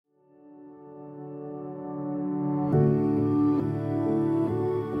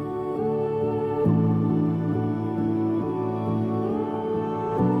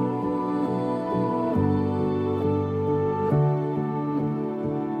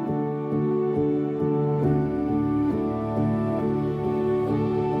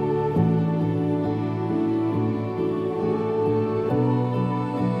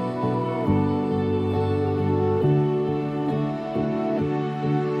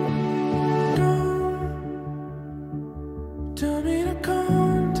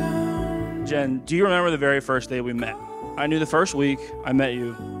Jen, do you remember the very first day we met? I knew the first week I met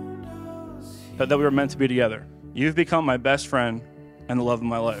you that we were meant to be together. You've become my best friend and the love of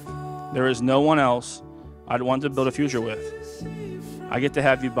my life. There is no one else I'd want to build a future with. I get to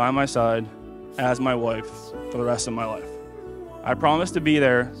have you by my side as my wife for the rest of my life. I promise to be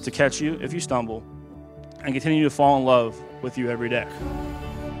there to catch you if you stumble and continue to fall in love with you every day.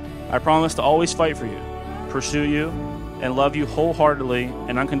 I promise to always fight for you, pursue you, and love you wholeheartedly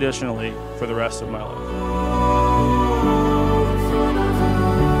and unconditionally for the rest of my life.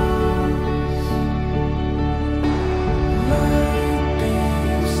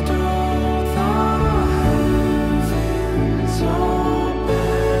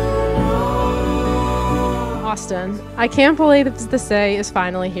 Austin, I can't believe this day is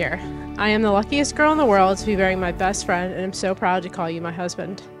finally here. I am the luckiest girl in the world to be marrying my best friend, and I'm so proud to call you my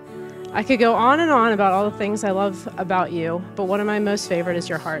husband. I could go on and on about all the things I love about you, but one of my most favorite is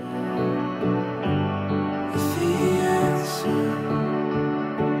your heart.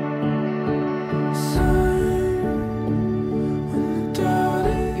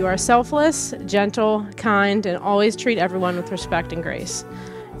 You are selfless, gentle, kind, and always treat everyone with respect and grace.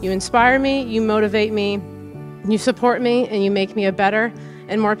 You inspire me, you motivate me, you support me, and you make me a better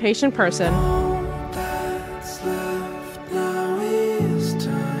and more patient person.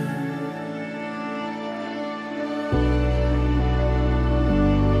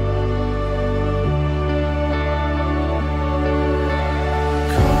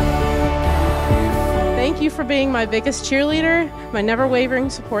 Thank you for being my biggest cheerleader, my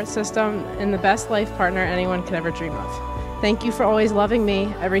never-wavering support system, and the best life partner anyone could ever dream of. Thank you for always loving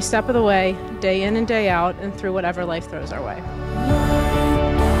me every step of the way, day in and day out, and through whatever life throws our way.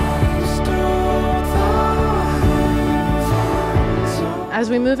 As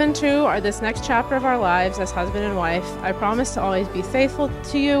we move into this next chapter of our lives as husband and wife, I promise to always be faithful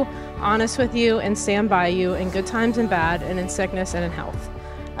to you, honest with you, and stand by you in good times and bad, and in sickness and in health.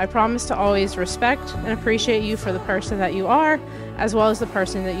 I promise to always respect and appreciate you for the person that you are, as well as the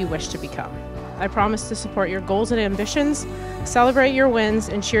person that you wish to become. I promise to support your goals and ambitions, celebrate your wins,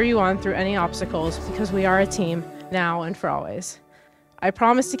 and cheer you on through any obstacles, because we are a team, now and for always. I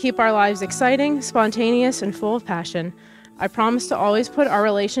promise to keep our lives exciting, spontaneous, and full of passion. I promise to always put our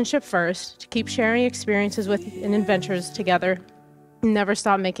relationship first, to keep sharing experiences and adventures together, and never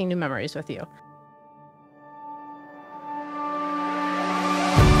stop making new memories with you.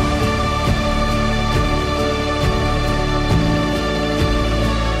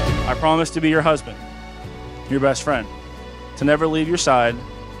 I promise to be your husband, your best friend, to never leave your side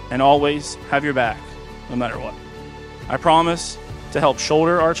and always have your back, no matter what. I promise to help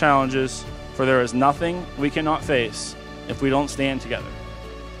shoulder our challenges, for there is nothing we cannot face if we don't stand together.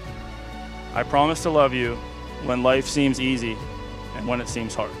 I promise to love you when life seems easy and when it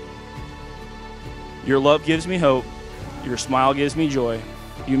seems hard. Your love gives me hope, your smile gives me joy,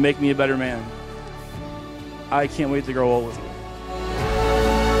 you make me a better man. I can't wait to grow old with you.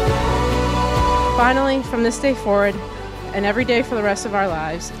 Finally, from this day forward, and every day for the rest of our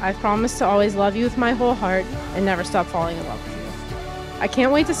lives, I promise to always love you with my whole heart and never stop falling in love with you. I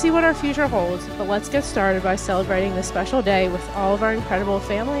can't wait to see what our future holds, but let's get started by celebrating this special day with all of our incredible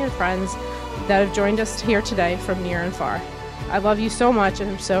family and friends that have joined us here today from near and far. I love you so much,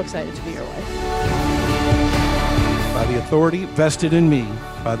 and I'm so excited to be your wife. By the authority vested in me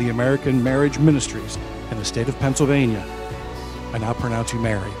by the American Marriage Ministries in the state of Pennsylvania, I now pronounce you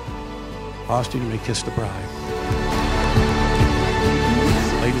married. Austin, you may kiss the bride.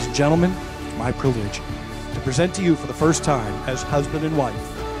 Ladies and gentlemen, it's my privilege to present to you for the first time as husband and wife,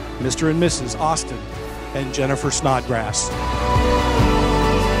 Mr. and Mrs. Austin and Jennifer Snodgrass.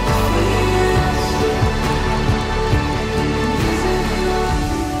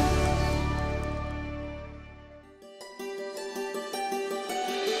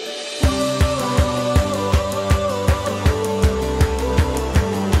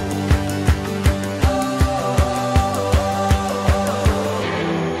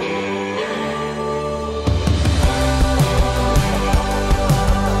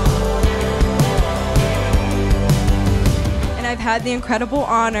 I've had the incredible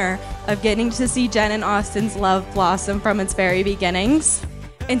honor of getting to see Jen and Austin's love blossom from its very beginnings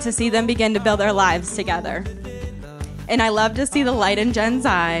and to see them begin to build their lives together. And I love to see the light in Jen's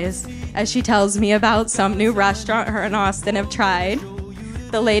eyes as she tells me about some new restaurant her and Austin have tried,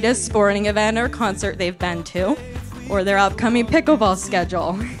 the latest sporting event or concert they've been to, or their upcoming pickleball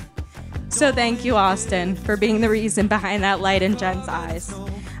schedule. So thank you, Austin, for being the reason behind that light in Jen's eyes.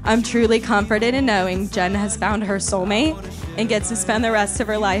 I'm truly comforted in knowing Jen has found her soulmate and gets to spend the rest of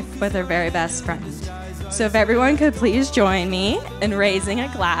her life with her very best friend. So if everyone could please join me in raising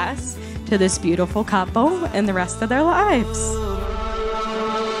a glass to this beautiful couple and the rest of their lives.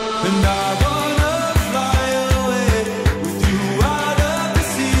 And I wanna fly away with you out of the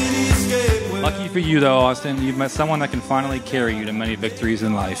cityscape. Lucky for you, though, Austin, you've met someone that can finally carry you to many victories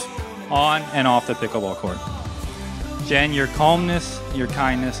in life, on and off the pickleball court. Jen, your calmness, your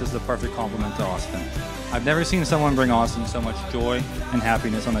kindness is the perfect compliment to Austin. I've never seen someone bring Austin so much joy and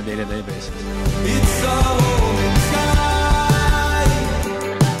happiness on a day-to-day basis. It's a home inside.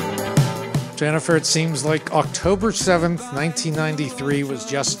 Jennifer, it seems like October 7th, 1993 was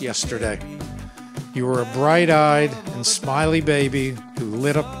just yesterday. You were a bright-eyed and smiley baby who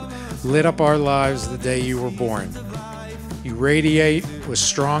lit up our lives the day you were born. You radiate with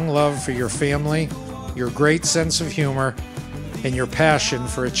strong love for your family, your great sense of humor, and your passion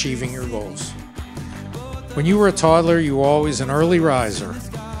for achieving your goals. When you were a toddler, you were always an early riser.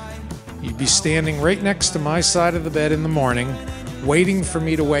 You'd be standing right next to my side of the bed in the morning, waiting for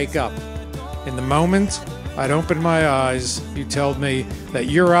me to wake up. In the moment I'd open my eyes, you told me that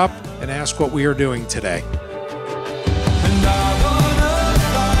you're up and ask what we are doing today. And I wanna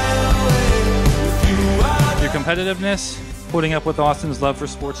fly away with you out. Your competitiveness, putting up with Austin's love for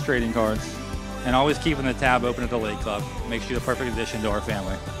sports trading cards, and always keeping the tab open at the Lake Club makes you the perfect addition to our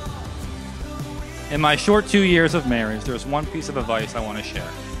family. In my short 2 years of marriage, there's one piece of advice I want to share.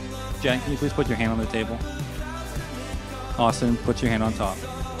 Jen, can you please put your hand on the table? Austin, put your hand on top.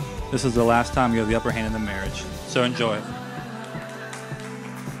 This is the last time you have the upper hand in the marriage, so enjoy it.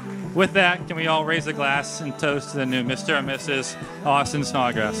 With that, can we all raise a glass and toast to the new Mr. and Mrs. Austin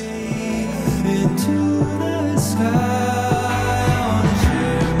Snodgrass? Into the sky.